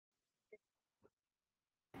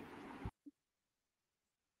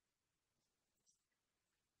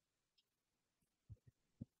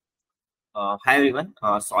Hi everyone.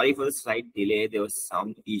 Sorry for the slight delay. There was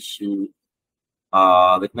some issue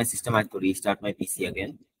with my system. I had to restart my PC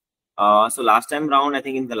again. So last time round, I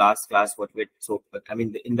think in the last class,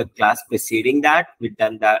 in the class preceding that, we'd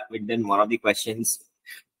done one of the questions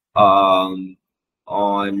um,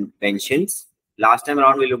 on pensions. Last time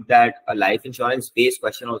around, we looked at a life insurance based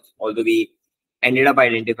question, although we ended up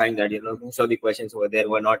identifying that most of the questions over there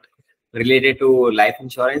were not related to life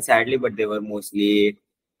insurance, sadly, but they were mostly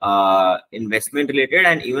investment related,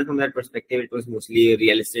 and even from that perspective, it was mostly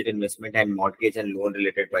real estate investment and mortgage and loan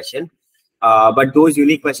related question. But those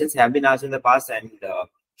unique questions have been asked in the past and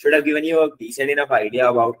should have given you a decent enough idea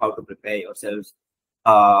about how to prepare yourselves.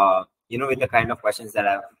 With the kind of questions that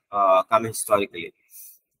have come historically.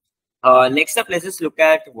 Next up, let's just look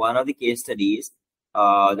at one of the case studies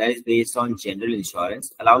that is based on general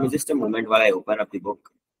insurance. Allow me just a moment while I open up the book.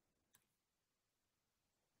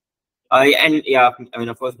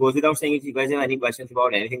 Of course, goes without saying, if you guys have any questions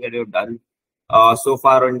about anything that you've done so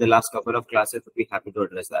far or in the last couple of classes, we'll be happy to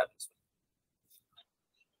address that.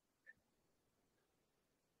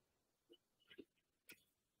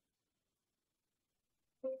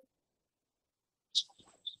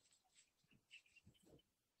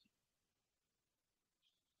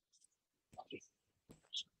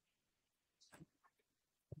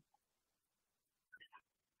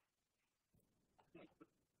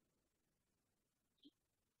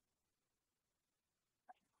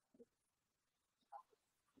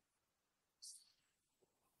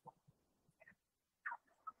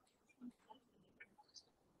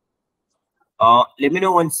 Let me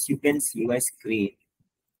know once you can see my screen.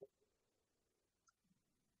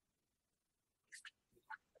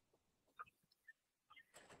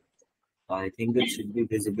 I think it should be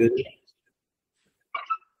visible.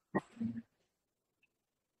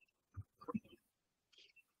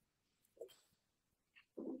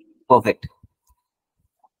 Perfect.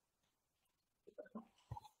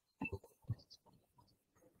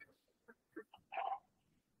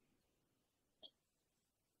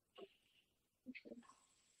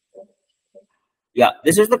 Yeah,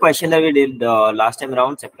 this is the question that we did last time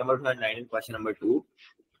around, September 2019, question number 2.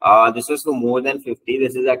 This was for more than 50.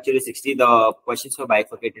 This is actually 60. The questions were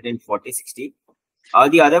bifurcated in 40, 60.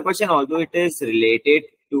 The other question, although it is related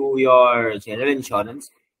to your general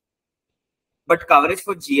insurance, but coverage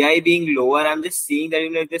for GI being lower, I'm just seeing that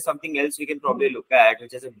if there's something else we can probably look at,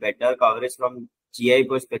 which is a better coverage from GI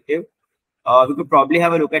perspective. We could probably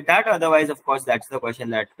have a look at that. Otherwise, of course, that's the question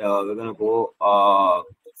that we're going to go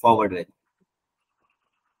forward with.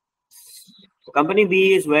 Company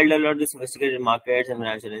B is well developed with sophisticated markets and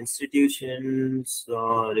financial institutions.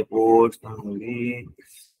 Reports.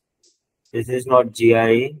 This is not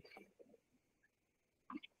GI.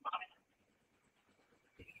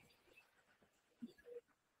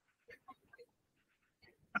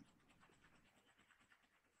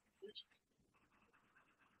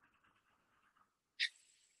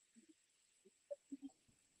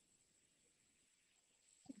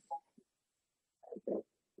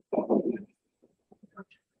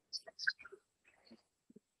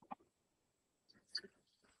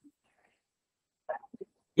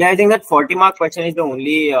 Yeah, I think that 40 mark question is the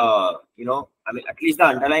only, at least the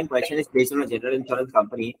underlying question is based on a general insurance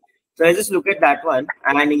company. So let's just look at that one.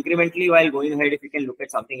 And incrementally, while going ahead, if you can look at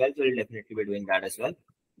something else, we'll definitely be doing that as well.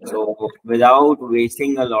 So without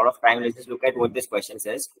wasting a lot of time, let's just look at what this question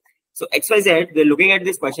says. So XYZ, we're looking at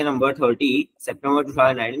this question number 30, September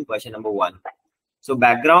 2019, question number 1. So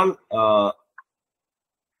background,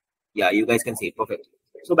 you guys can see it. Perfect.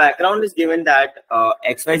 So background is given that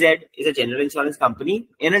XYZ is a general insurance company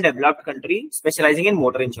in a developed country specializing in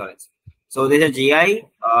motor insurance. So there's a GI,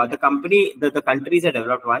 the country is a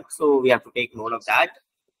developed one. So we have to take note of that.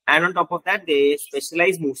 And on top of that, they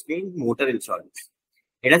specialize mostly in motor insurance.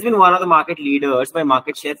 It has been one of the market leaders by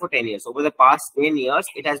market share for 10 years. Over the past 10 years,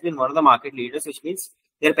 it has been one of the market leaders, which means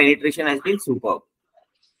their penetration has been superb.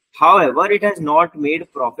 However, it has not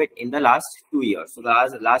made profit in the last 2 years. So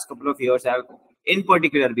the last couple of years have in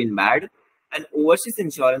particular been bad. An overseas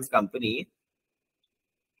insurance company,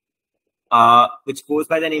 which goes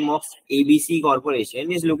by the name of ABC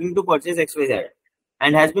Corporation, is looking to purchase XYZ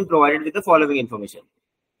and has been provided with the following information.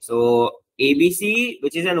 So ABC,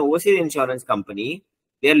 which is an overseas insurance company,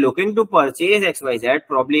 they are looking to purchase XYZ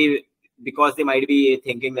probably because they might be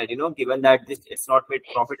thinking that, given that it's not made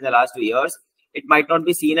profit in the last 2 years, it might not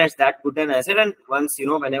be seen as that good an asset. And once,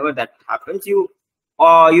 whenever that happens, you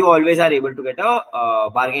always are able to get a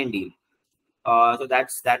bargain deal. So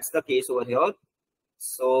that's the case over here.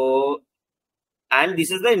 So, and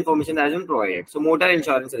this is the information that has been provided. So motor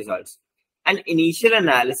insurance results. an initial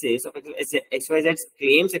analysis of XYZ's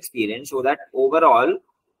claims experience show that overall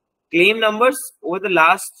claim numbers over the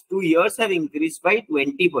last 2 years have increased by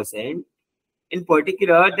 20%. In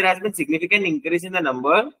particular, there has been significant increase in the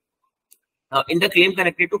number in the claim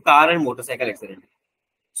connected to car and motorcycle accident.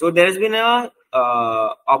 So there has been a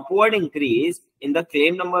upward increase in the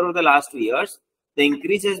claim number over the last 2 years. The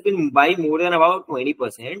increase has been by more than about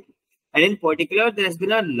 20%. And in particular, there has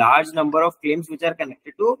been a large number of claims which are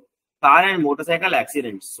connected to car and motorcycle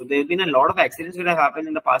accidents. So there have been a lot of accidents which have happened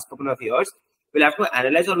in the past couple of years. We'll have to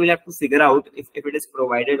analyze, or we'll have to figure out if it is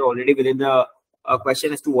provided already within the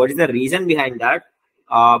question as to what is the reason behind that.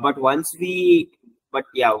 But once we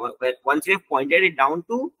have pointed it down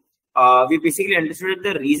to, we basically understood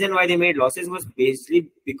that the reason why they made losses was basically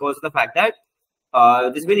because of the fact that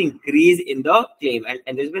there's been increase in the claim,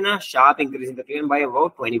 and there's been a sharp increase in the claim by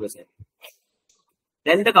about 20%.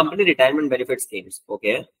 Then the company retirement benefit schemes,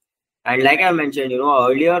 okay. And like I mentioned,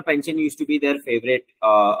 earlier pension used to be their favorite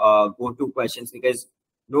go-to questions, because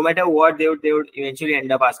no matter what, they would eventually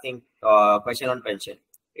end up asking question on pension.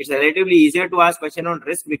 It's relatively easier to ask question on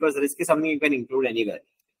risk, because risk is something you can include anywhere.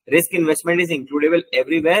 Risk investment is includable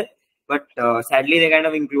everywhere, but sadly they kind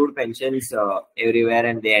of include pensions everywhere,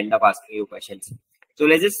 and they end up asking you questions. So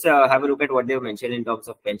let's just have a look at what they've mentioned in terms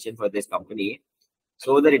of pension for this company.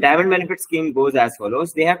 So the retirement benefit scheme goes as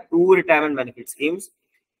follows. They have 2 retirement benefit schemes,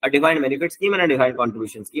 a defined benefit scheme and a defined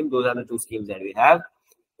contribution scheme. Those are the 2 schemes that we have.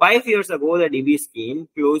 5 years ago, the DB scheme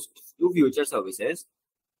closed to future services.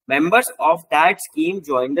 Members of that scheme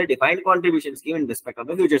joined the defined contribution scheme in respect of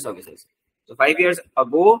the future services. So 5 years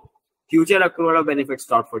ago, future accrual of benefits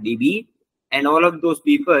stopped for DB, and all of those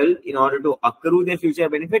people, in order to accrue their future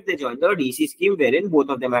benefit, they joined the DC scheme, wherein both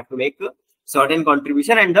of them have to make a certain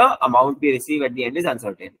contribution and the amount we receive at the end is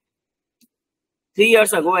uncertain. 3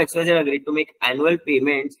 years ago, XYZ agreed to make annual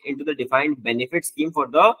payments into the defined benefit scheme for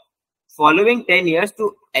the following 10 years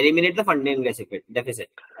to eliminate the funding deficit.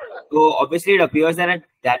 So obviously, it appears that at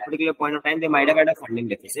that particular point of time, they might have had a funding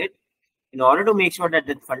deficit. In order to make sure that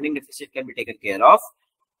the funding deficit can be taken care of,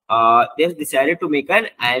 they've decided to make an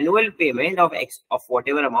annual payment of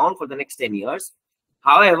whatever amount for the next 10 years.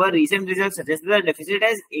 However, recent results suggest that the deficit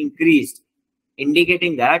has increased,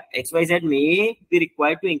 indicating that XYZ may be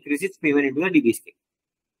required to increase its payment into the DB scheme.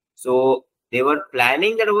 So they were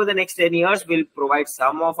planning that over the next 10 years, we'll provide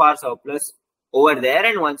some of our surplus over there,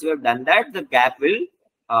 and once we have done that, the gap will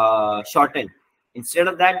shorten. Instead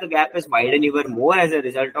of that, the gap has widened even more, as a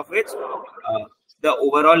result of which the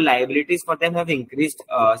overall liabilities for them have increased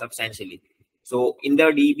substantially. So in the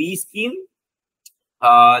DB scheme,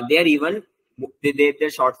 their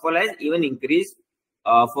shortfall has even increased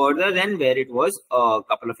further than where it was a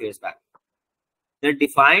couple of years back. The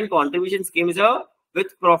defined contribution scheme is a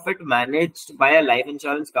with-profit managed by a life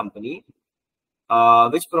insurance company,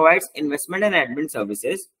 which provides investment and admin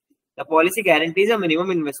services. The policy guarantees a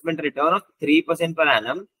minimum investment return of 3% per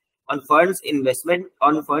annum on funds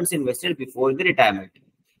invested before the retirement.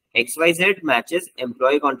 XYZ matches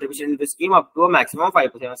employee contribution in the scheme up to a maximum of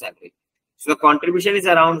 5% of salary. So the contribution is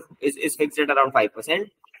fixed at around 5%.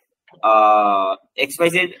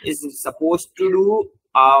 XYZ is supposed to do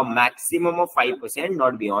a maximum of 5%,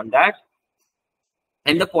 not beyond that.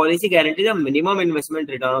 And the policy guarantees a minimum investment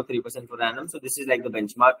return of 3% per annum. So this is like the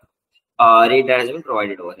benchmark rate that has been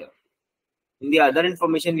provided over here. In the other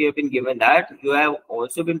information, we have been given that you have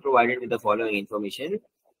also been provided with the following information.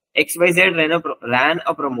 XYZ ran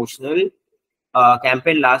a promotional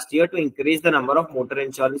campaign last year to increase the number of motor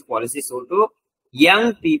insurance policies sold to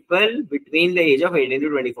young people between the age of 18 to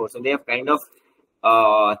 24. So they have kind of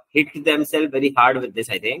hit themselves very hard with this,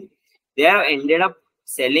 I think. They have ended up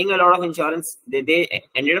selling a lot of insurance. They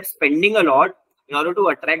ended up spending a lot in order to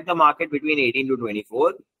attract the market between 18 to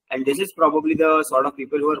 24. And this is probably the sort of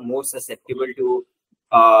people who are most susceptible to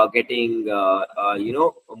getting,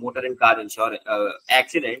 motor and car insurance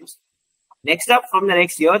accidents. Next up, from the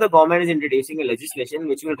next year, the government is introducing a legislation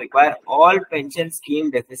which will require all pension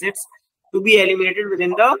scheme deficits to be eliminated within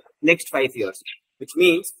the next 5 years, which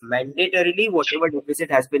means mandatorily whatever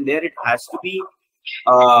deficit has been there, it has to be.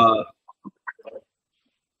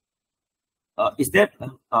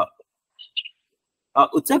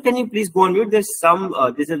 Utsav, can you please go on mute? There's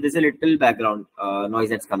there's a little background noise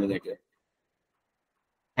that's coming at you.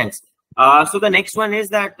 Thanks. So the next one is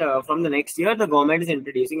that from the next year, the government is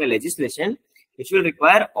introducing a legislation which will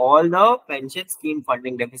require all the pension scheme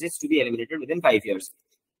funding deficits to be eliminated within 5 years.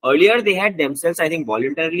 Earlier, they had themselves, I think,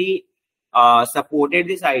 voluntarily supported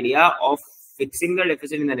this idea of fixing the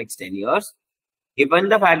deficit in the next 10 years. Given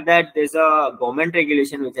the fact that there's a government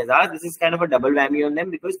regulation which has asked, this is kind of a double whammy on them,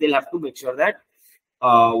 because they'll have to make sure that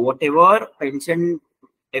whatever pension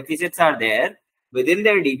deficits are there within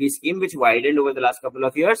their DB scheme, which widened over the last couple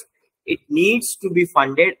of years, it needs to be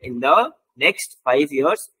funded in the next 5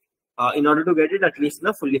 years in order to get it at least in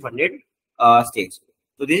a fully funded stage.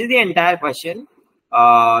 So this is the entire question.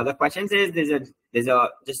 The question says there's a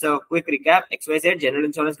just a quick recap. XYZ General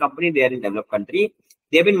Insurance Company, they are in developed country.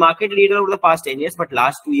 They have been market leader over the past 10 years, but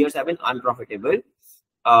last 2 years have been unprofitable.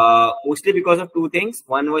 Mostly because of two things.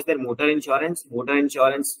 One was their motor insurance. Motor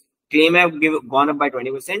insurance claim have gone up by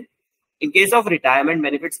 20%. In case of retirement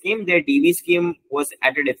benefit scheme, their DB scheme was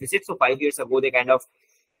at a deficit. So 5 years ago, they kind of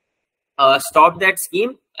stopped that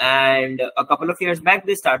scheme, and a couple of years back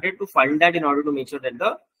they started to fund that in order to make sure that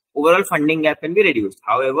the overall funding gap can be reduced.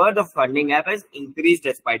 However, the funding gap has increased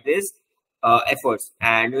despite these efforts,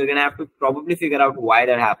 and we're gonna have to probably figure out why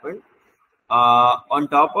that happened. On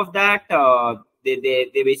top of that, they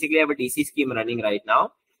basically have a DC scheme running right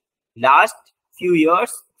now. Last few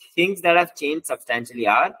years, things that have changed substantially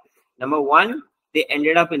are, number one, they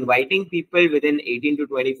ended up inviting people within 18 to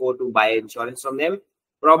 24 to buy insurance from them.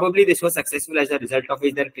 Probably this was successful, as a result of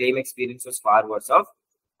which their claim experience was far worse off.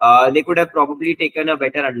 They could have probably taken a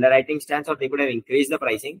better underwriting stance, or they could have increased the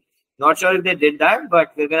pricing. Not sure if they did that,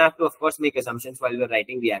 but we're going to have to, of course, make assumptions while we're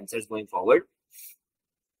writing the answers going forward.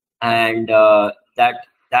 And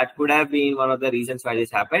that could have been one of the reasons why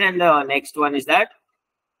this happened. And the next one is that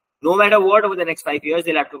no matter what, over the next 5 years,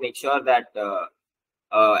 they'll have to make sure that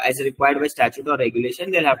as required by statute or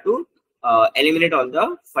regulation, they'll have to eliminate all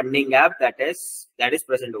the funding gap that is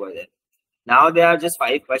present over there. Now there are just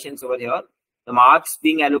 5 questions over here. The marks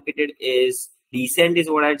being allocated is decent, is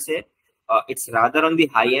what I'd say. It's rather on the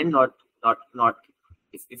high end, not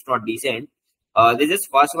if not decent. There's this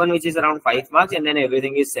first one which is around 5 marks, and then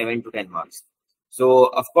everything is 7 to 10 marks. So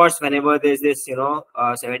of course, whenever there's this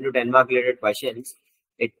 7 to 10 mark related questions,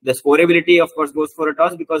 the scoreability of course goes for a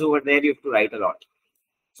toss, because over there you have to write a lot.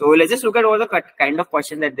 So let's just look at all the kind of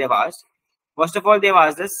question that they've asked. First of all, they've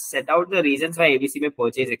asked us, set out the reasons why ABC may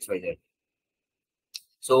purchase XYZ.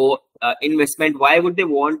 So investment, why would they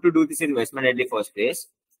want to do this investment at the first place?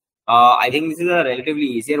 I think this is a relatively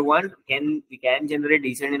easier one. We can generate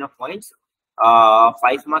decent enough points.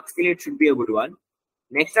 5 marks, it should be a good one.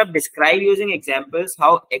 Next up, describe using examples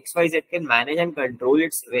how XYZ can manage and control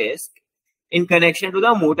its risk in connection to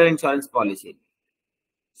the motor insurance policy.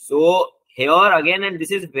 So here again, and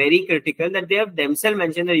this is very critical, that they have themselves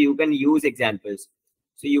mentioned that you can use examples.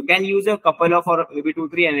 So you can use a couple of, or maybe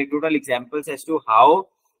 2-3 anecdotal examples as to how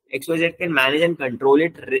XYZ can manage and control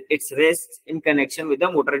its risks in connection with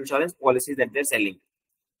the motor insurance policies that they're selling.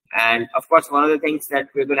 And of course, one of the things that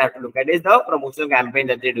we're going to have to look at is the promotional campaign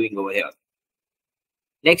that they're doing over here.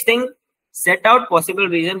 Next thing, set out possible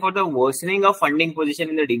reason for the worsening of funding position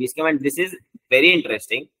in the DB scheme. And this is very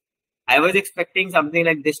interesting. I was expecting something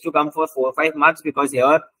like this to come for 4 or 5 marks, because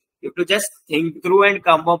here you have to just think through and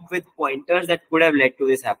come up with pointers that could have led to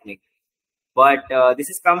this happening. But this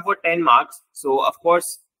has come for 10 marks. So of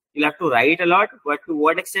course, you'll have to write a lot, but to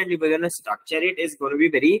what extent we're going to structure it is going to be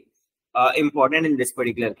very important in this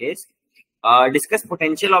particular case. Discuss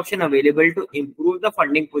potential option available to improve the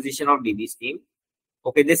funding position of DB scheme.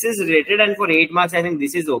 Okay, this is related, and for 8 marks, I think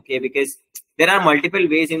this is okay, because there are multiple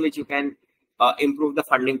ways in which you can improve the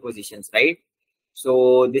funding positions, right?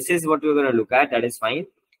 So this is what we're going to look at. That is fine.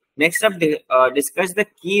 Next up, discuss the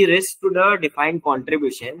key risks to the defined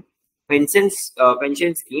contribution pension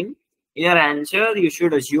scheme. In your answer, you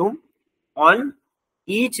should assume on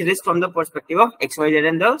each risk from the perspective of XYZ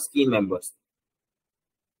and the scheme members.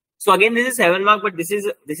 So again, this is 7 mark, but this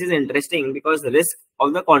is interesting, because the risk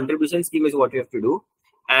of the contribution scheme is what we have to do.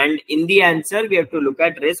 And in the answer, we have to look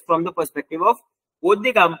at risk from the perspective of both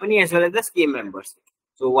the company as well as the scheme members.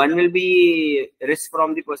 So one will be risk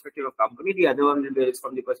from the perspective of company, the other one will be risk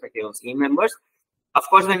from the perspective of scheme members. Of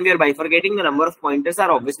course, when we are bifurcating, the number of pointers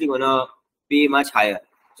are obviously going to be much higher.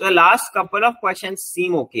 So the last couple of questions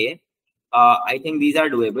seem okay. I think these are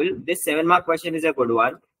doable. This 7 mark question is a good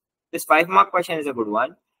one. This 5 mark question is a good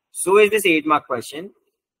one. So is this 8 mark question.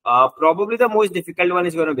 Probably the most difficult one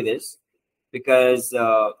is going to be this, because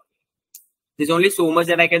there's only so much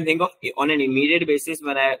that I can think of on an immediate basis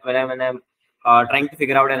when I'm trying to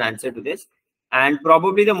figure out an answer to this. And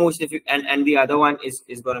probably the most difficult, and the other one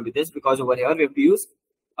is going to be this, because over here we have to use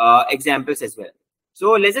examples as well.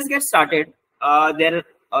 So let's just get started. There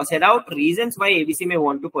set out reasons why ABC may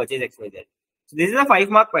want to purchase XYZ. So this is a 5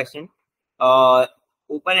 mark question.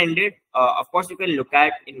 Open-ended. Of course, you can look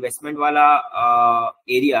at investment wala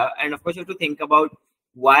area, and of course you have to think about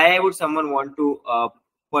why would someone want to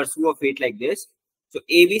pursue a fate like this. So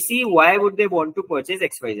ABC, why would they want to purchase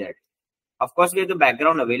XYZ? Of course, we have the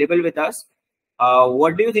background available with us.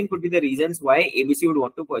 what do you think could be the reasons why ABC would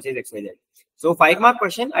want to purchase XYZ? So 5 mark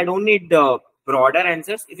question. I don't need the broader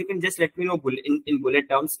answers. If you can just let me know in bullet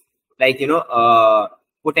terms, like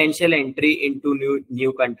potential entry into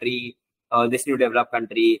new country, this new developed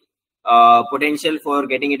country, potential for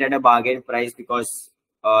getting it at a bargain price because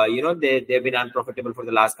they've been unprofitable for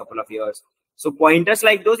the last couple of years. So pointers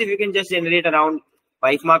like those, if you can just generate around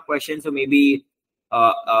 5 mark questions, so maybe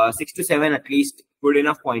 6 to 7 at least, good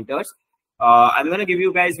enough pointers. I'm going to give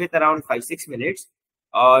you guys with around 5-6 minutes.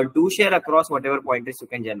 Do share across whatever pointers you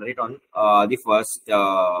can generate on the first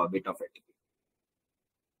bit of it.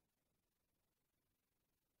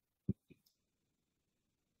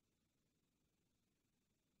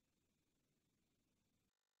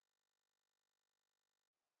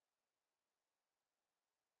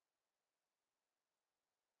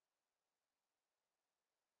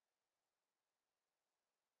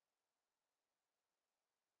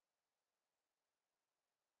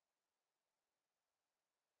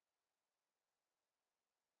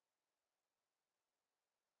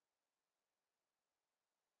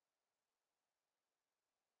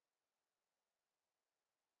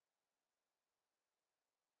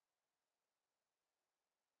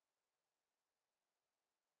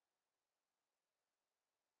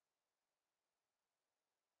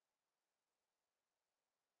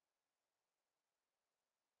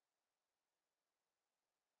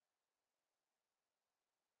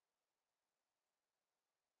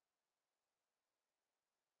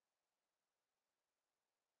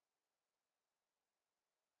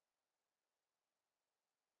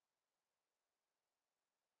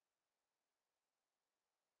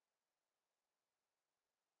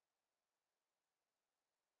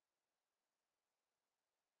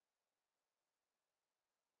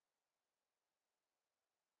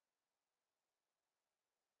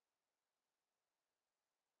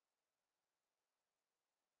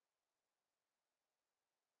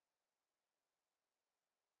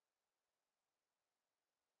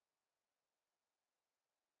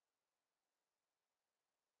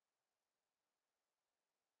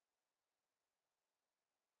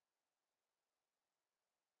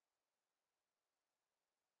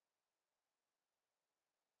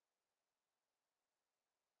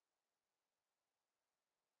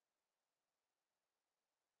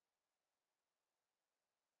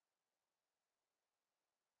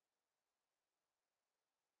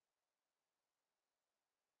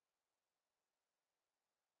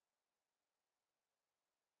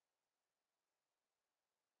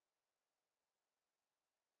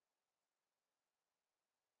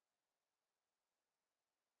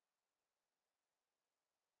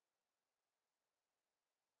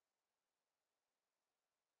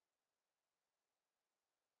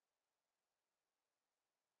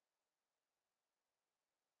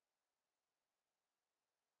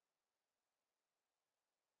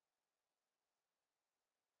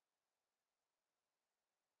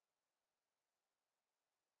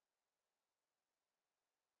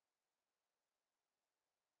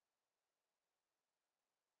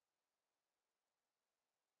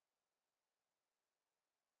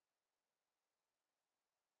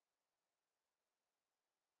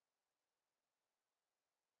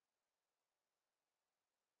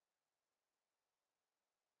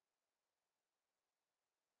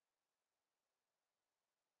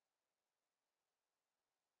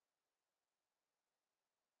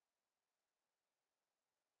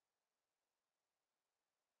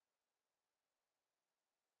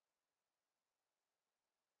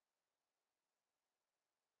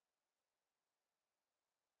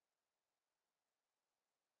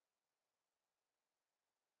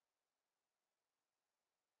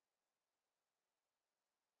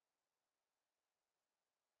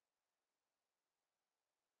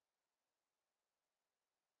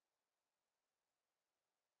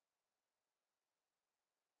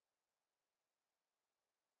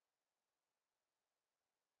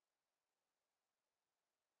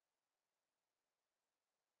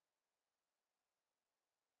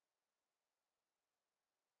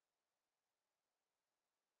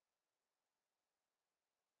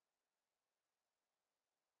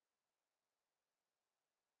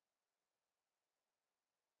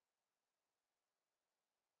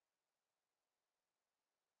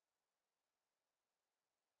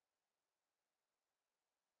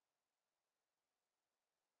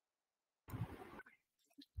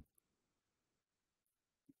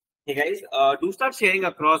 Hey guys, do start sharing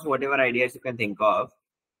across whatever ideas you can think of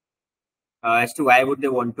as to why would they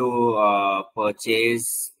want to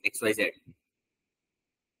purchase XYZ.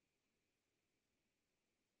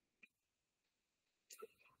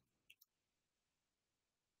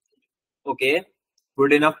 Okay,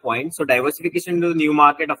 good enough point. So diversification to the new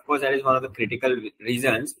market, of course, that is one of the critical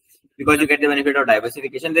reasons, because you get the benefit of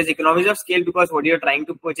diversification. There's economies of scale because what you're trying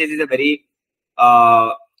to purchase is a very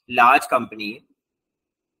large company.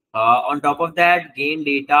 On top of that, gain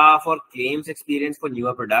data for claims experience for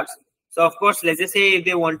newer products. So of course, let's just say if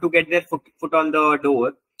they want to get their foot on the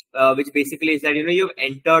door, which basically is that, you know, you've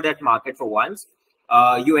entered that market for once.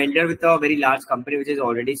 You enter with a very large company which is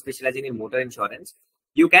already specializing in motor insurance.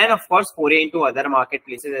 You can of course foray into other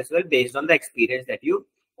marketplaces as well based on the experience that you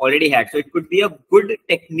already had. So it could be a good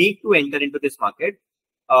technique to enter into this market.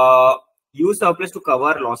 Use surplus to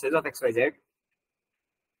cover losses of XYZ.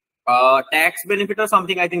 Tax benefit or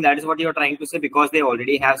something, I think that is what you're trying to say, because they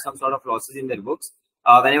already have some sort of losses in their books.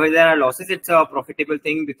 Whenever there are losses, it's a profitable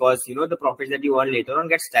thing because, you know, the profits that you earn later on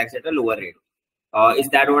gets taxed at a lower rate. Is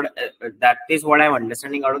that what that is what I'm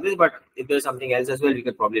understanding out of this? But if there's something else as well, we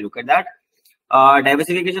could probably look at that.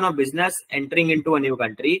 Diversification of business, entering into a new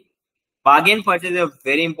country. Bargain purchase is a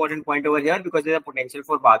very important point over here because there's a potential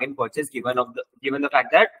for bargain purchase given the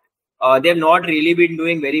fact that they have not really been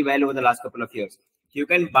doing very well over the last couple of years. You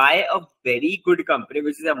can buy a very good company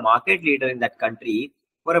which is a market leader in that country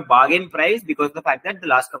for a bargain price because of the fact that the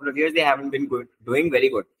last couple of years they haven't been doing very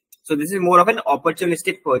good. So this is more of an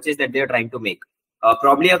opportunistic purchase that they're trying to make.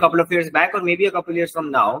 Probably a couple of years back or maybe a couple of years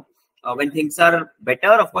from now, when things are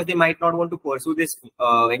better, of course, they might not want to pursue this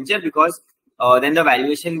venture because then the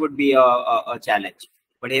valuation would be a challenge.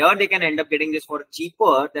 But here they can end up getting this for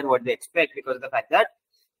cheaper than what they expect because of the fact that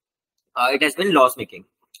it has been loss making.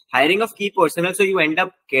 Hiring of key personnel, so you end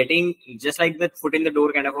up getting just like the foot in the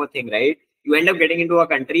door kind of a thing, right? You end up getting into a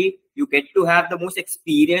country, you get to have the most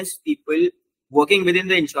experienced people working within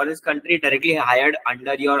the insurance country directly hired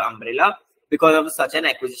under your umbrella because of such an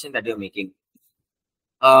acquisition that you're making.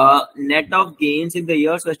 Net of gains in the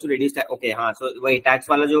year so as to reduce tax. Okay, so wait, tax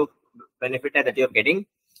wala jo benefit that you're getting.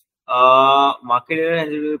 Market has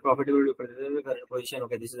profitable position.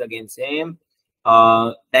 Okay, this is again same.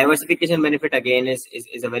 Diversification benefit again is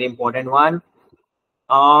a very important one.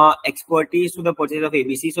 Expertise to the purchase of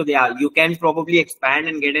ABC. So you can probably expand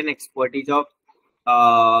and get an expertise of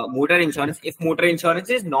motor insurance if motor insurance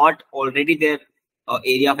is not already their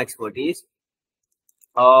area of expertise.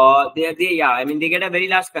 They get a very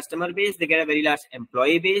large customer base, they get a very large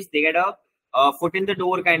employee base, they get a foot in the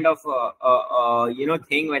door kind of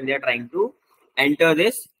thing when they're trying to enter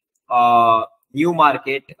this new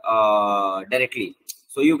market directly.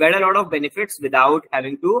 So you get a lot of benefits without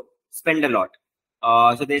having to spend a lot.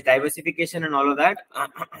 So there's diversification and all of that.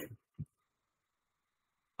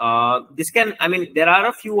 There are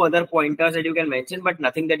a few other pointers that you can mention, but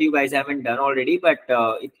nothing that you guys haven't done already. But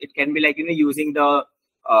it can be like, you know, using the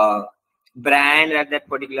brand that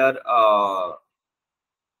particular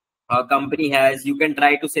company has. You can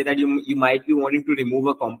try to say that you might be wanting to remove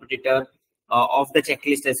a competitor off the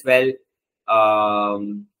checklist as well.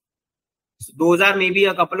 So those are maybe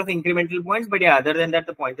a couple of incremental points, but yeah, other than that,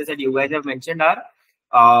 the pointers that you guys have mentioned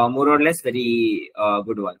are more or less very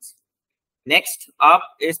good ones. Next up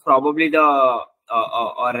is probably the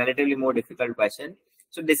a relatively more difficult question.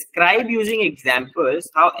 So describe using examples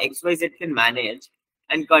how XYZ can manage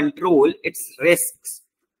and control its risks.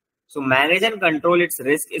 So manage and control its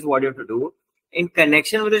risk is what you have to do in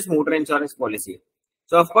connection with this motor insurance policy.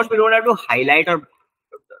 So of course, we don't have to highlight or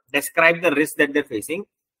describe the risk that they're facing.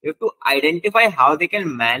 You have to identify how they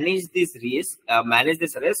can manage this risk,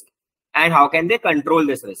 and how can they control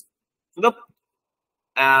this risk. So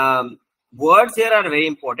the words here are very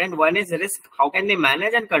important. One is risk. How can they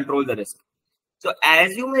manage and control the risk? So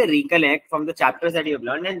as you may recollect from the chapters that you have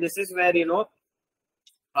learned, and this is where, you know,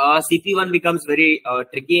 CP1 becomes very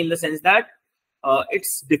tricky in the sense that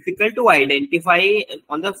it's difficult to identify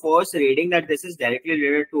on the first reading that this is directly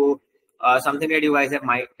related to something that you guys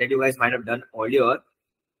might have done earlier.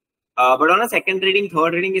 But on a second reading,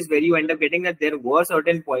 third reading is where you end up getting that there were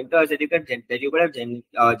certain pointers that you could have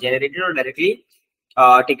generated or directly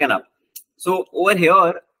taken up. So over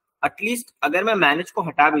here, at least agar मैं manage को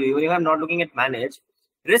हटा भी, even if I'm not looking at manage,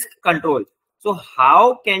 risk control. So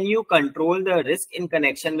how can you control the risk in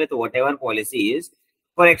connection with whatever policy is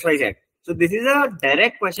for XYZ? So this is a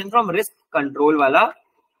direct question from risk control wala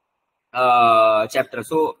chapter.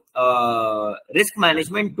 So risk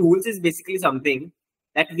management tools is basically something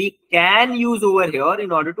that we can use over here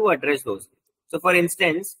in order to address those. So for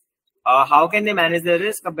instance, how can they manage the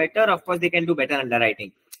risk better? Of course, they can do better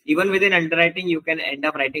underwriting. Even within underwriting, you can end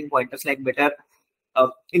up writing pointers like better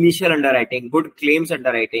initial underwriting, good claims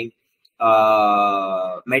underwriting,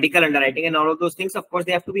 medical underwriting, and all of those things. Of course,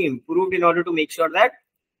 they have to be improved in order to make sure that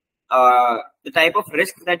the type of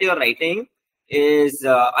risk that you're writing is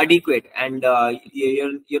adequate, and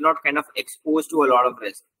you're not kind of exposed to a lot of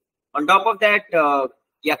risk. On top of that,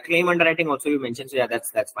 yeah, claim underwriting also you mentioned, so yeah,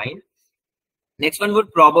 that's fine. Next one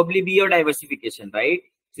would probably be your diversification, right?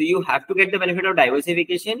 So you have to get the benefit of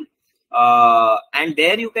diversification, and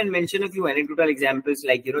there you can mention a few anecdotal examples,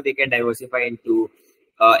 like they can diversify into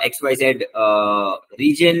XYZ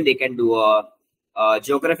region. They can do a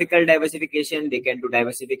geographical diversification. They can do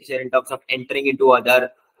diversification in terms of entering into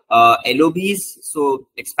other LOBs. So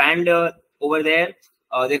expand over there.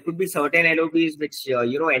 There could be certain LOBs which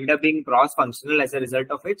end up being cross-functional, as a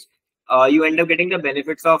result of which you end up getting the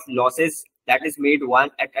benefits of losses that is made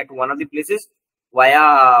at one of the places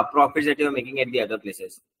via profits that you're making at the other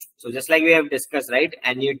places. So just like we have discussed, right?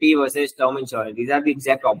 Annuity versus term insurance. These are the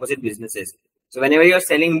exact opposite businesses. So whenever you're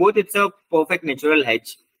selling both, it's a perfect natural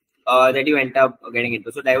hedge that you end up getting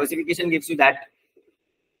into. So diversification gives you that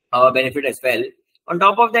benefit as well. On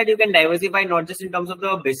top of that, you can diversify not just in terms of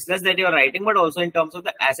the business that you're writing, but also in terms of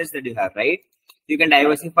the assets that you have, right? You can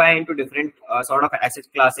diversify into different sort of asset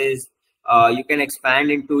classes. You can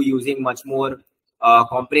expand into using much more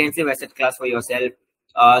comprehensive asset class for yourself.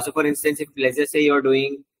 So for instance, if let's just say you're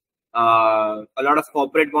doing a lot of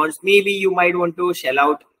corporate bonds, maybe you might want to shell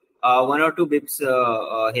out 1 or 2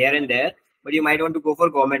 bips here and there, but you might want to go for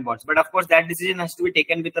government bonds. But of course, that decision has to be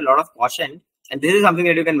taken with a lot of caution. And this is something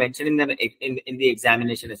that you can mention in the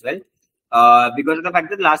examination as well, because of the fact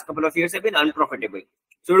that the last couple of years have been unprofitable.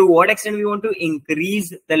 So to what extent we want to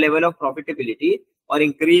increase the level of profitability or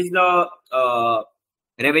increase the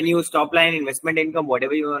revenue, top line, investment income,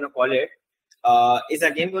 whatever you want to call it, is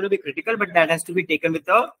again going to be critical, but that has to be taken with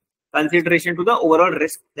a consideration to the overall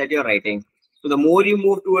risk that you're writing. So the more you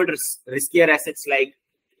move towards riskier assets like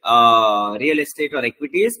real estate or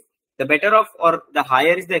equities, the better off or the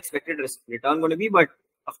higher is the expected risk return going to be. But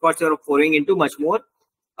of course, you're pouring into much more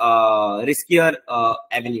riskier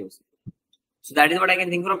avenues. So that is what I can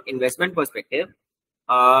think from investment perspective.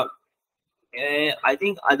 I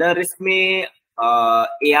think other risk may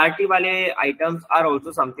ART wale items are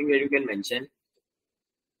also something that you can mention.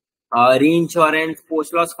 Reinsurance,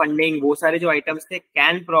 post-loss funding, वो सारे जो items थे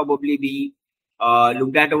can probably be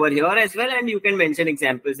looked at over here as well. And you can mention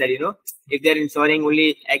examples that, if they're insuring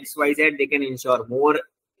only XYZ, they can insure more.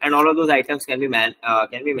 And all of those items can be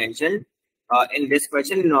mentioned in this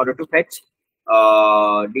question in order to fetch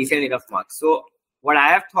decent enough marks. So what I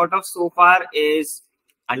have thought of so far is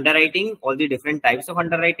underwriting, all the different types of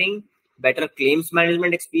underwriting, better claims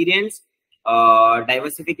management experience,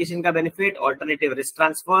 diversification ka benefit, alternative risk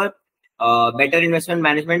transfer, better investment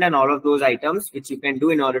management, and all of those items which you can do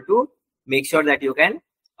in order to make sure that you can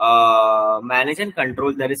manage and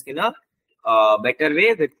control the risk in a better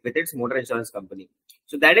way with its motor insurance company.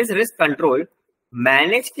 So that is risk control.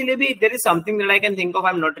 Manage ke liye bhi, there is something that I can think of.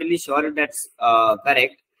 I'm not really sure if that's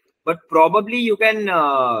correct, but probably you can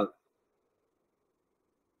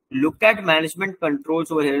look at management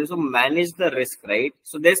controls over here. So manage the risk, right?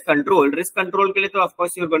 So there's control. Risk control ke liye to of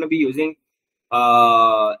course you're going to be using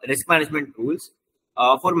risk management tools.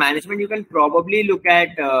 For management, you can probably look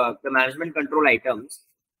at the management control items.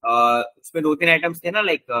 उसमें 2-3 items थे ना,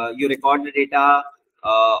 like you record the data,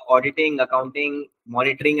 auditing, accounting,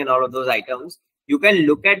 monitoring, and all of those items. You can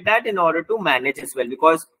look at that in order to manage as well,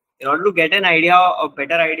 because in order to get an idea, a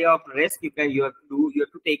better idea of risk, you have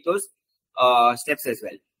to take those steps as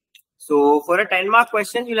well. So for a 10-mark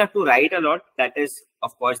question, you'll have to write a lot. That is,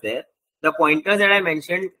 of course, there. The pointers that I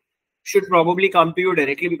mentioned should probably come to you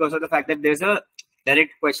directly because of the fact that there's a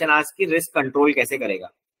direct question asked ki risk control kaise karega.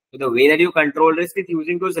 So the way that you control risk is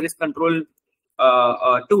using those risk control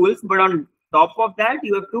tools, but on top of that,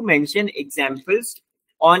 you have to mention examples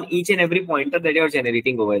on each and every pointer that you're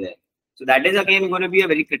generating over there. So that is again going to be a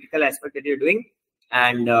very critical aspect that you're doing.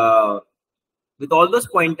 And with all those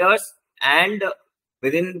pointers and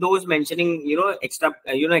within those mentioning,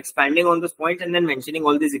 expanding on those points and then mentioning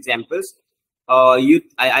all these examples,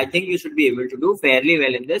 I think you should be able to do fairly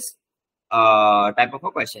well in this type of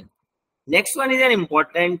a question. Next one is an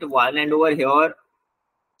important one, and over here,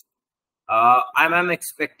 I'm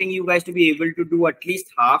expecting you guys to be able to do at least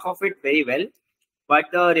half of it very well, but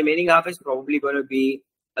the remaining half is probably going to be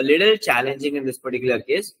a little challenging in this particular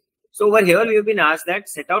case. So over here, we have been asked that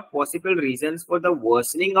set out possible reasons for the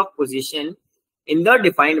worsening of position in the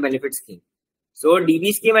defined benefit scheme. So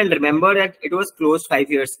DB scheme, and remember that it was closed 5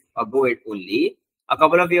 years ago only. A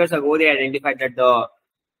couple of years ago, they identified that the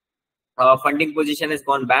funding position has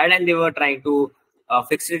gone bad and they were trying to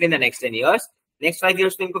fix it in the next 10 years. Next 5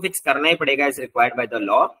 years, to inko fix karna hi padega is required by the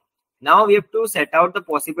law. Now we have to set out the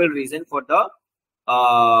possible reason for the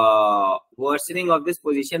worsening of this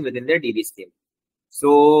position within the DB scheme.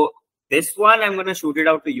 So This one I'm gonna shoot it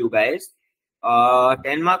out to you guys.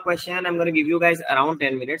 10 mark question. I'm gonna give you guys around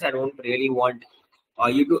 10 minutes. I don't really want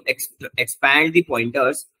you to expand the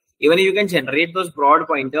pointers. Even if you can generate those broad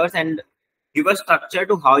pointers and give a structure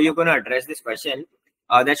to how you're gonna address this question,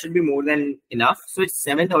 that should be more than enough. So it's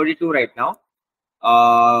 7:32 right now.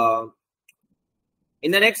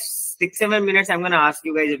 In the next 6-7 minutes, I'm gonna ask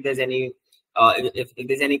you guys if there's any if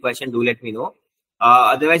there's any question, do let me know.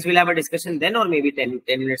 Otherwise, we'll have a discussion then, or maybe 10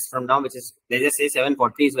 minutes from now, which is, let's just say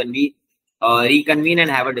 7:40 is when we reconvene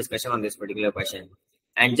and have a discussion on this particular question.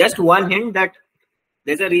 And just one hint that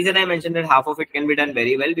there's a reason I mentioned that half of it can be done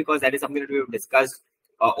very well, because that is something that we've discussed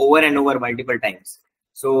over and over multiple times.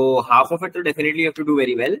 So half of it will definitely have to do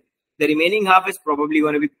very well. The remaining half is probably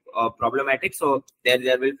going to be problematic. So there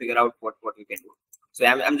we'll figure out what we can do. So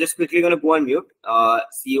I'm just quickly going to go on mute.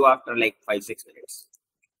 See you after like 5-6 minutes.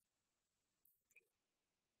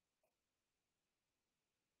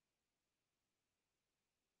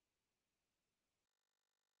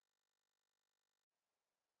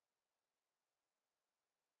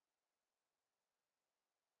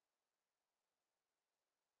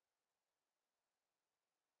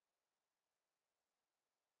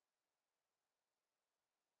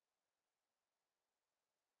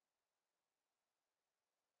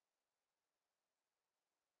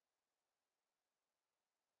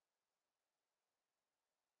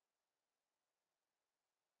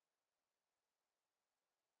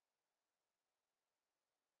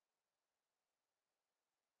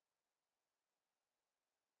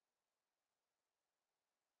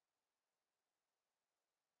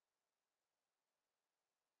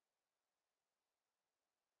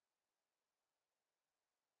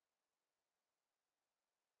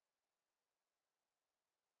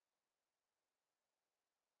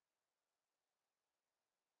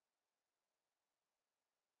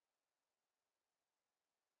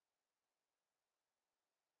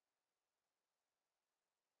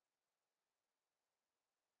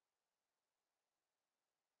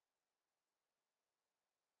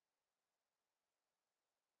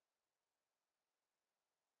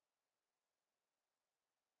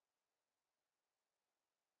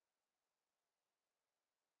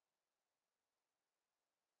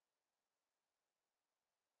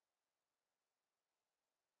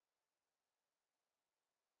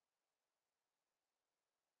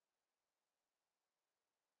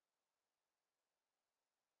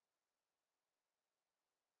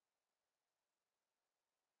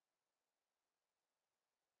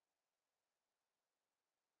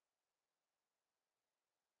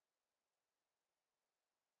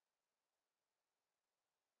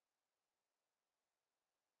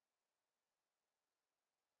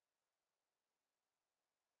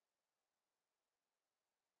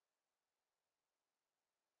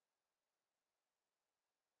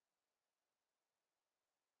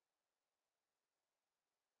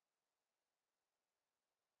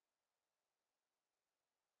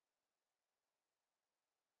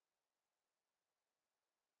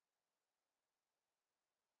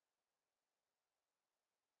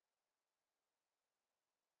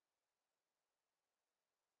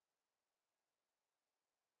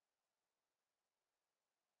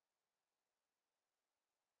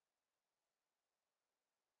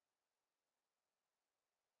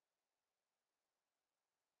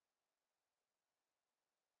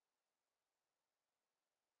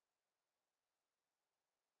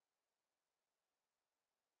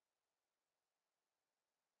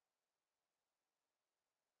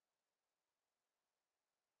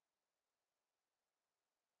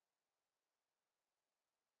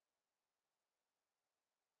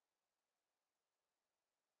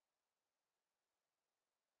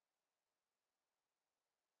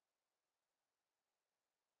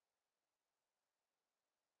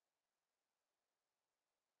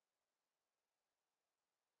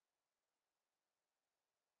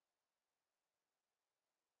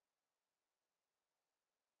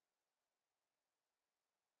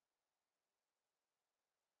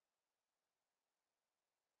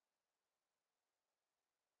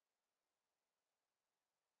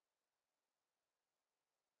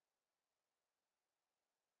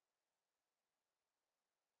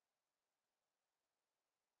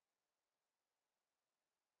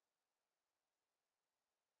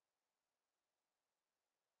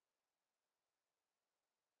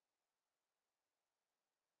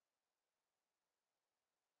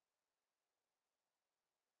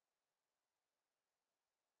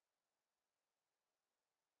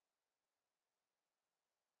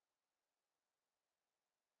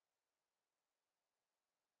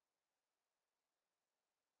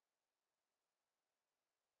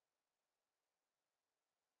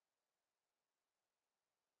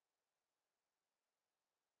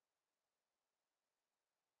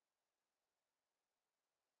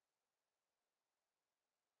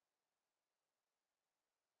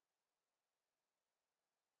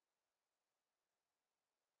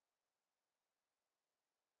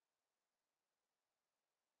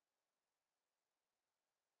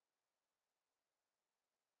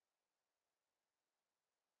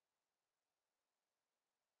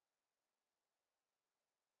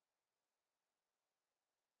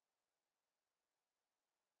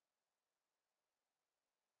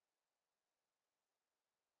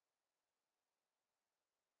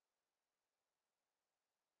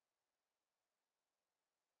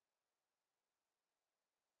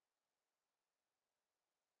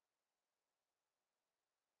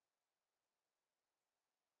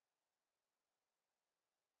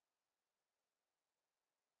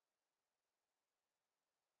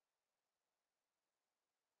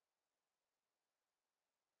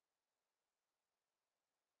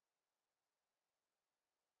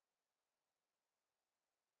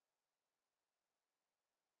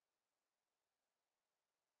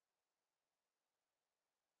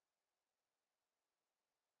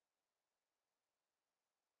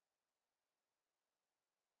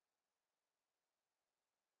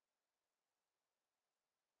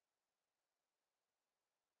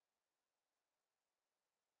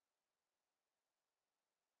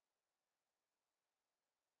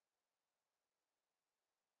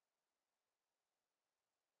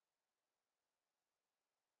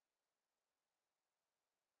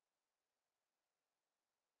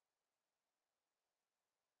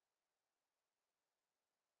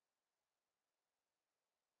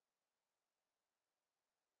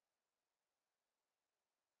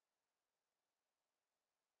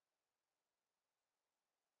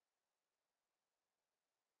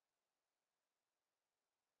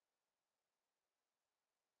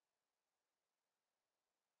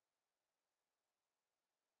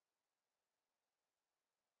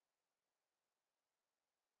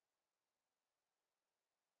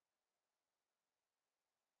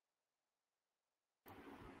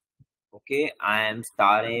 Okay, I am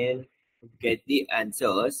starting to get the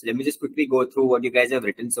answers. Let me just quickly go through what you guys have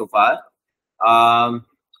written so far.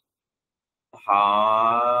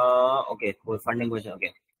 Okay, for funding question.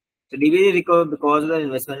 Okay. So DBD recover because of the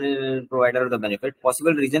investment provider of the benefit.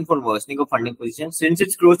 Possible reason for worsening of funding position. Since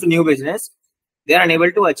it's close to new business, they are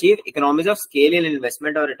unable to achieve economies of scale in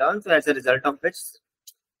investment or return. So as a result of which,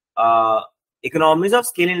 uh, economies of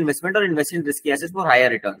scale in investment or invest in risky assets for higher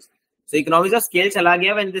returns. So economies of scale chala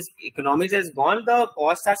gaya, when this economies has gone, the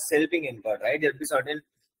costs are still being incurred, right? There will be certain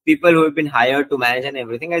people who have been hired to manage and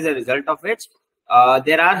everything, as a result of which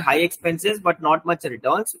there are high expenses but not much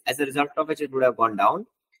returns, as a result of which it would have gone down.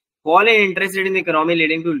 Fall in interest rate in the economy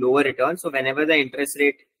leading to lower returns. So whenever the interest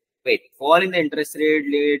rate, fall in the interest rate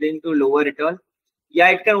leading to lower return, yeah,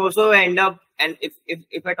 it can also end up, and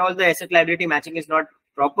if at all the asset liability matching is not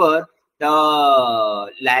proper,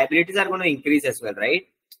 the liabilities are going to increase as well, right?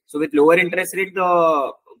 So with lower interest rate,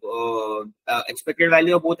 the expected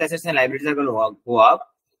value of both assets and liabilities are going to go up.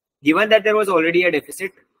 Given that there was already a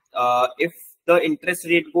deficit, if the interest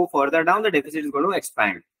rate go further down, the deficit is going to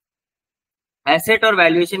expand. Asset or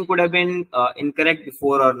valuation could have been incorrect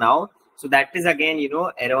before or now. So that is again,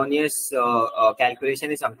 erroneous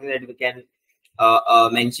calculation is something that we can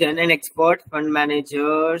mention. And expert fund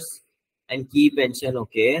managers and key pension.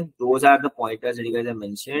 Okay, those are the pointers that you guys have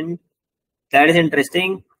mentioned. That is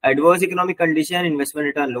interesting. Adverse economic condition, investment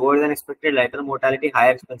return lower than expected, lighter mortality,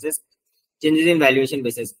 higher expenses, changes in valuation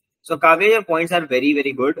basis. So Kavya, your points are very,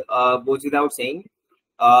 very good. Goes without saying.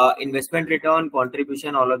 Investment return,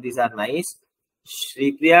 contribution, all of these are nice.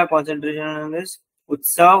 Shripriya, concentration on this.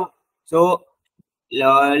 Utsav. So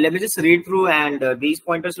let me just read through, and these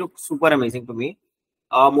pointers look super amazing to me.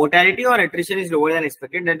 Mortality or attrition is lower than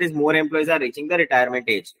expected. That is, more employees are reaching the retirement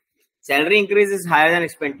age. Salary increase is higher than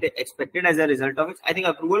expected as a result of it. I think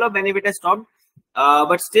accrual of benefit has stopped,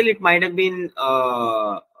 but still it might have been,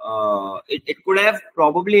 it could have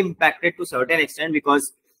probably impacted to certain extent,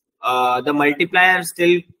 because the multiplier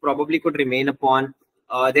still probably could remain upon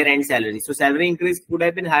their end salary. So salary increase could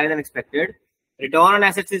have been higher than expected. Return on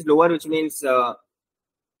assets is lower, which means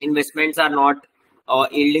investments are not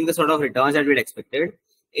yielding the sort of returns that we'd expected.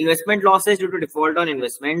 Investment losses due to default on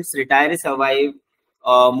investments. Retirees survive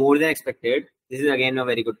more than expected. This is again a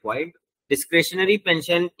very good point. Discretionary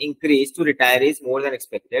pension increase to retirees more than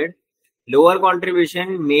expected. Lower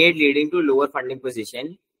contribution made leading to lower funding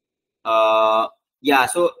position. Yeah,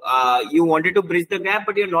 so you wanted to bridge the gap,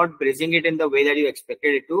 but you're not bridging it in the way that you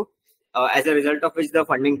expected it to. As a result of which the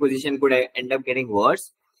funding position could end up getting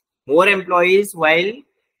worse. More employees while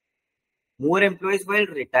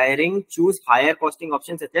retiring choose higher costing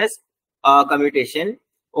options such as commutation.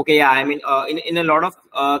 Okay, yeah, I mean, in a lot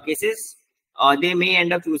of cases, they may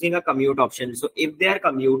end up choosing a commute option. So if they are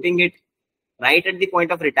commuting it right at the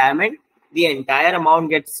point of retirement, the entire amount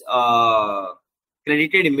gets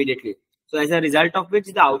credited immediately. So as a result of which,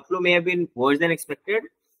 the outflow may have been worse than expected,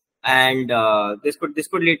 and this could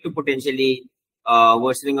lead to potentially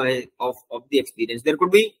worsening of the experience. There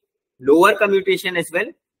could be lower commutation as well,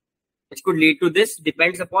 which could lead to this.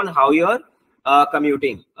 Depends upon how you're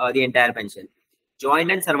commuting the entire pension.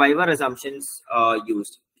 Joint and survivor assumptions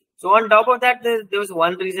used. So on top of that, there was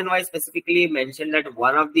one reason why I specifically mentioned that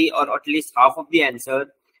one of the, or at least half of the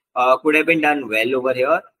answer could have been done well over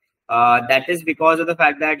here. That is because of the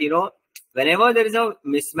fact that, whenever there is a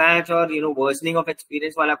mismatch or, worsening of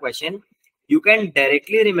experience wala question, you can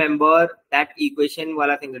directly remember that equation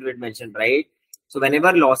wala thing that we had mentioned, right? So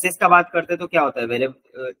whenever losses का बात करते हैं तो क्या होता है?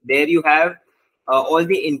 There you have all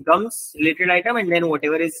the incomes related item, and then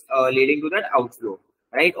whatever is leading to that outflow,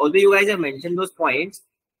 right? Although you guys have mentioned those points,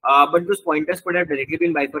 but those pointers could have directly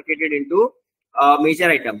been bifurcated into major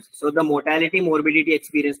items. So the mortality, morbidity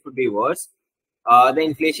experience could be worse. The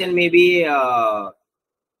inflation may be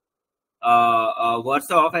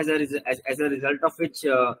worse off as a result of which,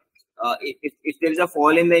 if there is a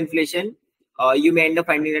fall in the inflation, you may end up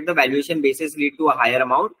finding that the valuation basis lead to a higher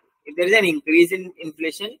amount. If there is an increase in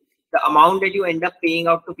inflation, the amount that you end up paying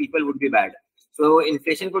out to people would be bad. So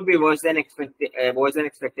inflation could be worse than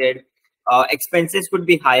expected. Expenses could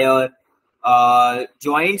be higher.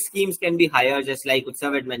 Joint schemes can be higher, just like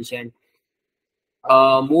Utsav had mentioned.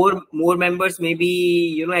 More members may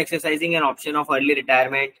be exercising an option of early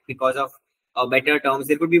retirement because of better terms.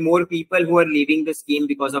 There could be more people who are leaving the scheme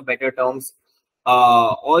because of better terms.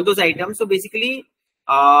 All those items. So basically,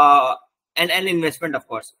 and investment, of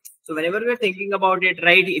course. So whenever we're thinking about it,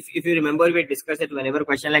 right, if you remember, we discussed it whenever a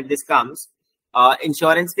question like this comes.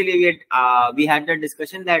 Insurance ke liye we had the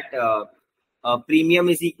discussion that premium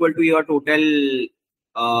is equal to your total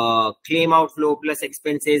claim outflow plus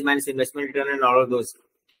expenses minus investment return and all of those.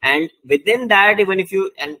 And within that, even if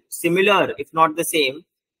you, and similar, if not the same,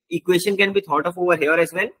 equation can be thought of over here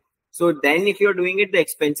as well. So then if you're doing it, the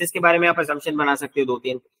expenses के बारे में आप assumption बना सकते हो दो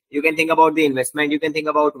तीन. You can think about the investment. You can think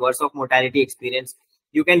about worse of mortality experience.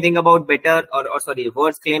 You can think about better or sorry,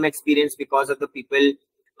 worse claim experience because of the people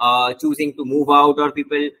choosing to move out, or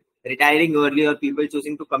people retiring early, or people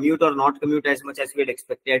choosing to commute or not commute as much as we had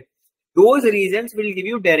expected. Those reasons will give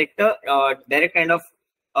you direct kind of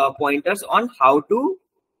pointers on how to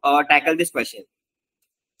tackle this question.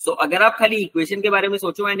 So अगर आप खाली equation के बारे में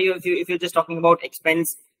सोचो, and if you're just talking about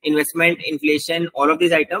expense, investment, inflation, all of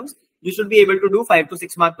these items, you should be able to do 5 to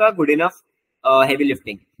 6 mark का good enough heavy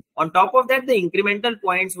lifting. On top of that, the incremental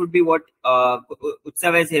points would be what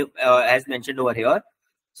Utsav has mentioned over here.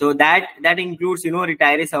 So that includes,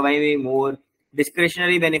 retirees surviving more,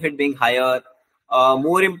 discretionary benefit being higher,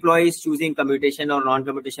 more employees choosing commutation or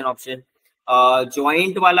non-commutation option.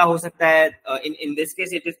 Joint wala ho sakta hai. In this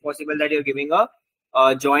case, it is possible that you're giving a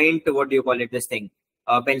joint, what do you call it, this thing,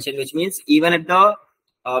 pension, which means even at the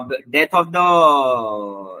death of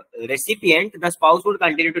the recipient, the spouse would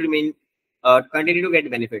continue to get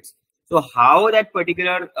benefits. So how that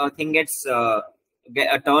particular thing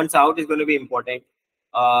turns out is going to be important.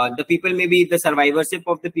 The people, maybe the survivorship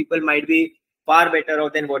of the people might be far better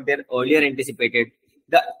than what they're earlier anticipated.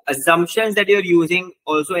 The assumptions that you're using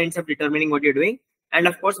also ends up determining what you're doing. And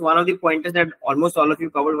of course, one of the pointers that almost all of you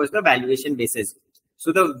covered was the valuation basis.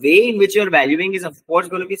 So the way in which you're valuing is, of course,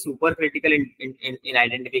 going to be super critical in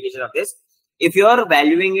identification of this. If you're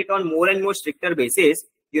valuing it on more and more stricter basis,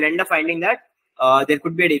 you'll end up finding that there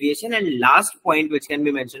could be a deviation. And last point, which can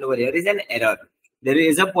be mentioned over here, is an error. There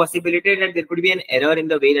is a possibility that there could be an error in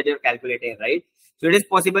the way that you're calculating, right? So it is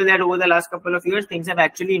possible that over the last couple of years, things have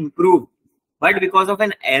actually improved. But because of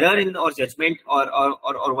an error in or judgment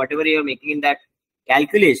or whatever you're making in that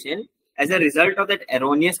calculation, as a result of that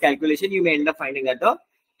erroneous calculation, you may end up finding that the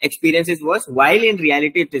experience is worse, while in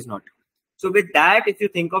reality it is not. So with that, if you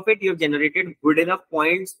think of it, you've generated good enough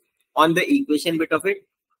points on the equation bit of it: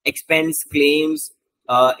 expense, claims,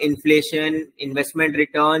 inflation, investment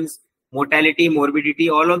returns, mortality, morbidity.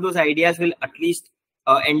 All of those ideas will at least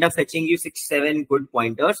end up fetching you 6-7 good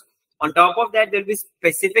pointers. On top of that, there'll be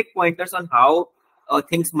specific pointers on how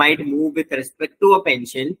things might move with respect to a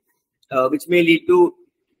pension, which may lead to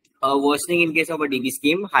worsening in case of a DB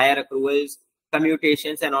scheme, higher accruals,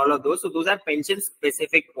 commutations, and all of those. So those are pension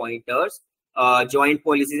specific pointers, joint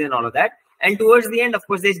policies, and all of that. And towards the end, of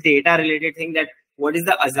course, there's data related thing, that what is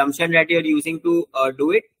the assumption that you're using to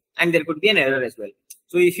do it, and there could be an error as well.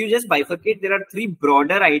 So if you just bifurcate, there are 3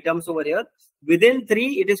 broader items over here. Within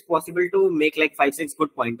 3, it is possible to make like 5-6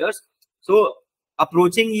 good pointers. So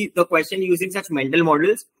approaching the question using such mental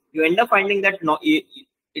models, you end up finding that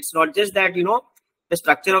it's not just that, the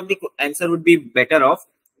structure of the answer would be better off,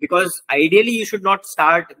 because ideally you should not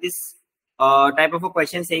start this type of a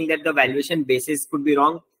question saying that the valuation basis could be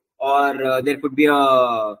wrong, or there could be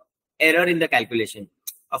a error in the calculation.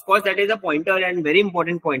 Of course, that is a pointer and very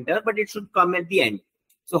important pointer, but it should come at the end.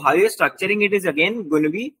 So how you're structuring it is again going to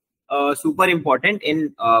be super important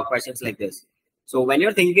in questions like this. So when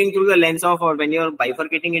you're thinking through the lens of, or when you're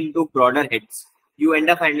bifurcating into broader heads, you end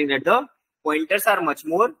up finding that the pointers are much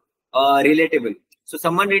more relatable. So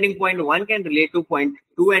someone reading point 1 can relate to point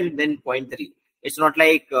 2 and then point 3. It's not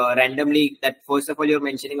like randomly that first of all you're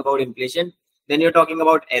mentioning about inflation, then you're talking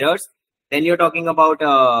about errors, then you're talking about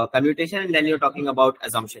commutation, and then you're talking about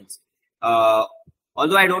assumptions.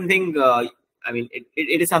 Although I don't think,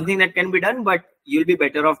 it is something that can be done, but you'll be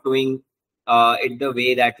better off doing it the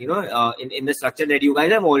way that, in the structure that you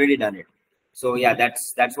guys have already done it. So yeah,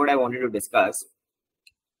 that's what I wanted to discuss.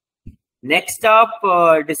 Next up,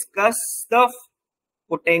 discuss the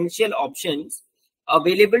potential options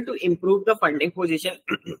available to improve the funding position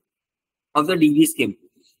of the DB scheme.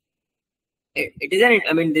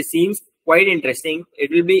 This seems quite interesting.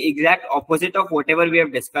 It will be exact opposite of whatever we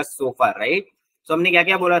have discussed so far, right? So हमने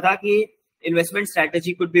क्या बोला था कि investment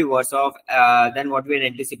strategy could be worse off than what we had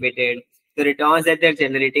anticipated. The returns that they're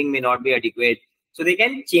generating may not be adequate. So they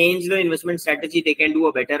can change the investment strategy. They can do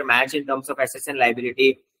a better match in terms of assets and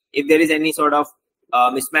liability. If there is any sort of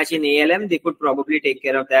mismatch in ALM, they could probably take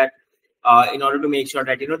care of that in order to make sure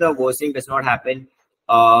that, the worsening does not happen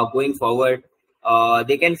going forward.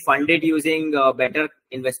 They can fund it using better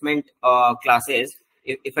investment classes.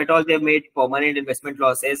 If at all they've made permanent investment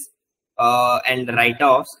losses and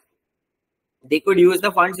write-offs, they could use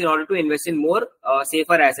the funds in order to invest in more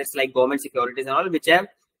safer assets like government securities and all,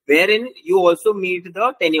 wherein you also meet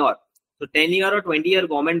the tenure. So 10-year or 20-year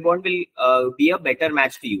government bond will be a better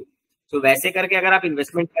match to you. So वैसे करके अगर आप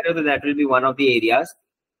investment कर रहे हो, तो that will be one of the areas.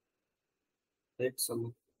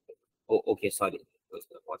 Oh, okay, sorry.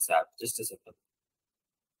 WhatsApp. Just a second.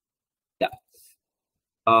 Yeah.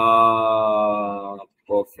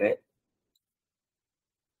 Perfect.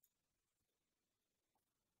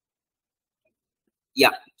 Yeah.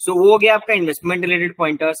 So वो हो गया आपका investment related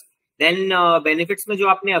pointers. Then benefits में जो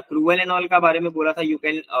आपने accrual and all का बारे में बोला था, you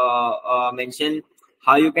can mention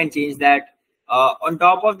how you can change that. On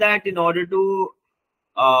top of that, in order to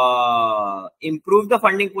improve the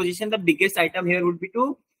funding position, the biggest item here would be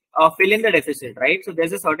to fill in the deficit, right? So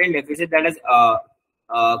there's a certain deficit that has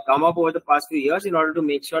come up over the past few years. In order to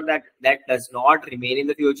make sure that that does not remain in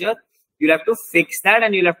the future, you'll have to fix that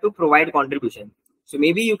and you'll have to provide contribution. So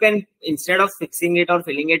maybe you can, instead of fixing it or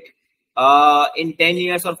filling it in 10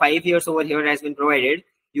 years or 5 years over here has been provided,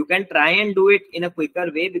 you can try and do it in a quicker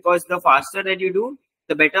way, because the faster that you do,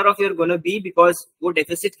 the better off you're going to be, because वो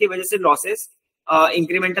deficit की वजह से losses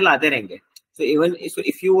incremental आते रहेंगे. So even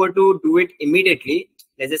if you were to do it immediately,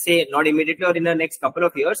 let's just say not immediately or in the next couple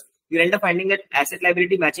of years, you'll end up finding that asset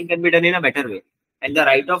liability matching can be done in a better way, and the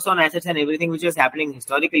write-offs on assets and everything which was happening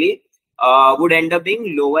historically would end up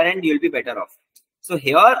being lower, and you'll be better off. So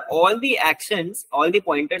here, all the actions, all the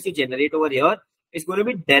pointers you generate over here is going to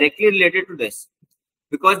be directly related to this,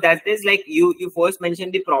 because that is like you first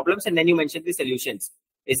mention the problems and then you mention the solutions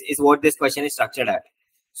is what this question is structured at.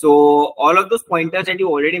 So all of those pointers that you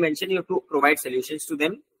already mentioned, you have to provide solutions to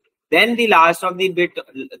them. Then the last of the bit,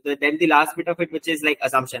 the last bit of it, which is like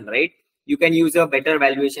assumption, right? You can use a better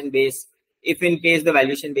valuation base. If in case the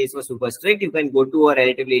valuation base was super strict, you can go to a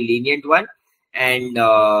relatively lenient one, and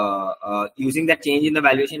using that change in the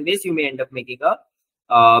valuation base, you may end up making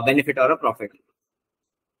a benefit or a profit.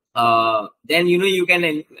 Then you can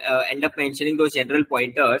end up mentioning those general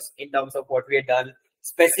pointers in terms of what we have done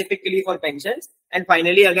specifically for pensions. And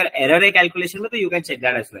finally, agar error hai calculation mein, to you can check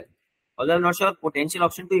that as well. Although I'm not sure, potential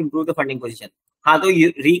option to improve the funding position. So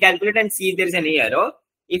you recalculate and see if there is any error.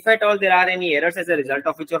 If at all there are any errors as a result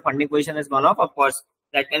of which your funding position has gone off, of course,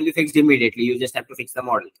 that can be fixed immediately. You just have to fix the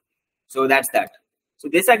model. So that's that. So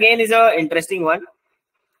this again is a interesting one.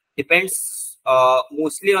 Depends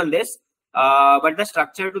mostly on this. But the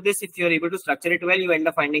structure to this, if you're able to structure it well, you end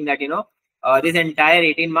up finding that, this entire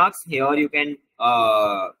 18 marks here, you can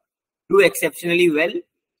do exceptionally well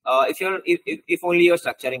if only you're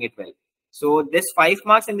structuring it well. So this 5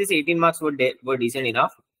 marks and this 18 marks were decent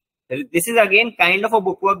enough. This is again kind of a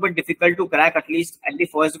bookwork, but difficult to crack. At least at the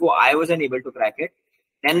first go, I wasn't able to crack it.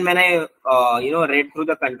 Then when I read through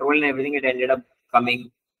the control and everything, it ended up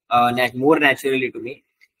coming more naturally to me.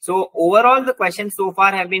 So overall, the questions so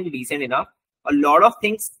far have been decent enough. A lot of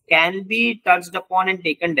things can be touched upon and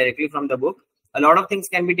taken directly from the book. A lot of things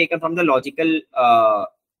can be taken from the logical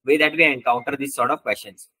way that we encounter these sort of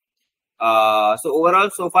questions. So overall,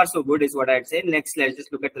 so far so good is what I'd say. Next, let's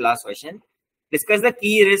just look at the last question. Discuss the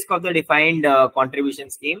key risk of the defined contribution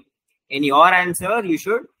scheme. In your answer, you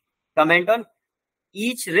should comment on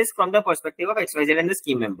each risk from the perspective of XYZ and the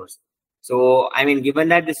scheme members. So, I mean, given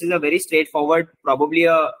that this is a very straightforward, probably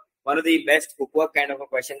one of the best bookwork kind of a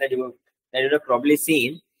question that you have probably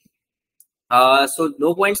seen. So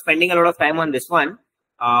no point spending a lot of time on this one.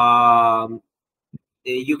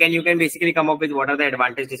 You can basically come up with what are the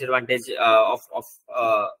advantage, disadvantage of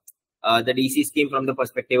the DC scheme from the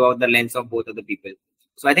perspective of the lens of both of the people.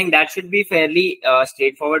 So I think that should be fairly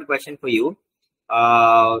straightforward question for you.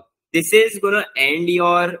 This is going to end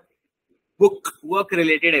your book work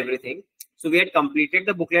related everything. So we had completed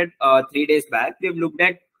the booklet 3 days back. We've looked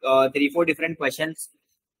at 3-4 different questions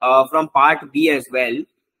from part B as well.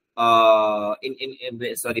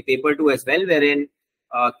 Paper 2 as well, wherein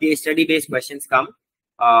case study based questions come.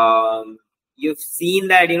 You've seen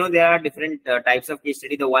that there are different types of case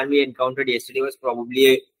study. The one we encountered yesterday was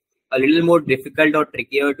probably a little more difficult or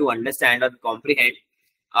trickier to understand or comprehend.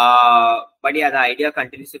 But yeah, the idea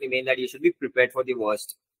continues to remain that you should be prepared for the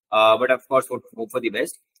worst, but of course hope for the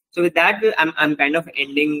best. So with that, I'm kind of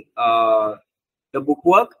ending the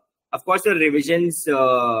bookwork. Of course, the revisions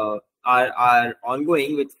are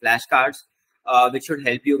ongoing with flashcards, which should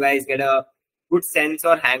help you guys get a good sense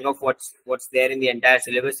or hang of what's there in the entire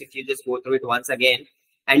syllabus. If you just go through it once again,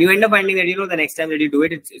 and you end up finding that the next time that you do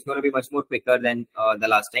it, it's going to be much more quicker than the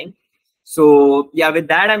last time. So yeah, with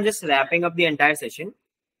that, I'm just wrapping up the entire session.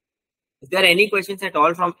 If there are any questions at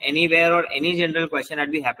all from anywhere or any general question,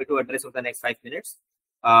 I'd be happy to address over the next 5 minutes.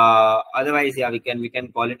 Otherwise, yeah, we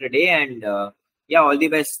can call it a day, and yeah, all the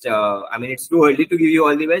best. I mean, it's too early to give you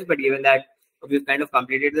all the best, but given that we've kind of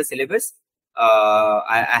completed the syllabus,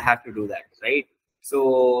 I have to do that, right?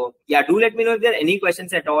 So yeah, do let me know if there are any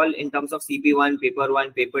questions at all in terms of CP1, paper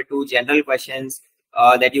 1, paper 2, general questions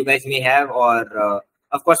that you guys may have, or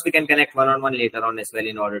Of course, we can connect one-on-one later on as well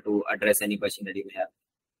in order to address any question that you may have.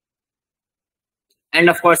 And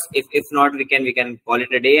of course, if not, we can call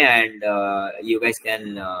it a day, and you guys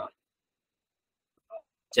can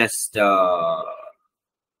just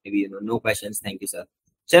maybe no questions. Thank you, sir.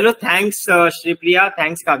 Chalo, thanks Shripriya,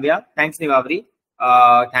 thanks Kavya, thanks Nivavri.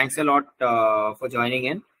 Thanks a lot for joining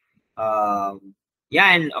in.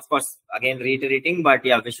 Yeah, and of course, again reiterating, but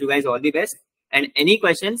yeah, wish you guys all the best. And any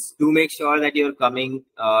questions, do make sure that you're coming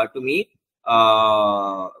to me.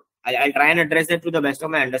 I'll try and address that to the best of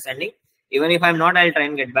my understanding. Even if I'm not, I'll try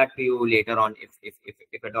and get back to you later on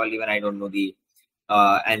if at all even I don't know the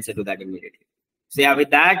answer to that immediately. So yeah, with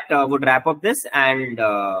that, would wrap up this, and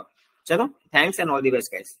chalo, thanks and all the best,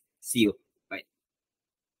 guys. See you.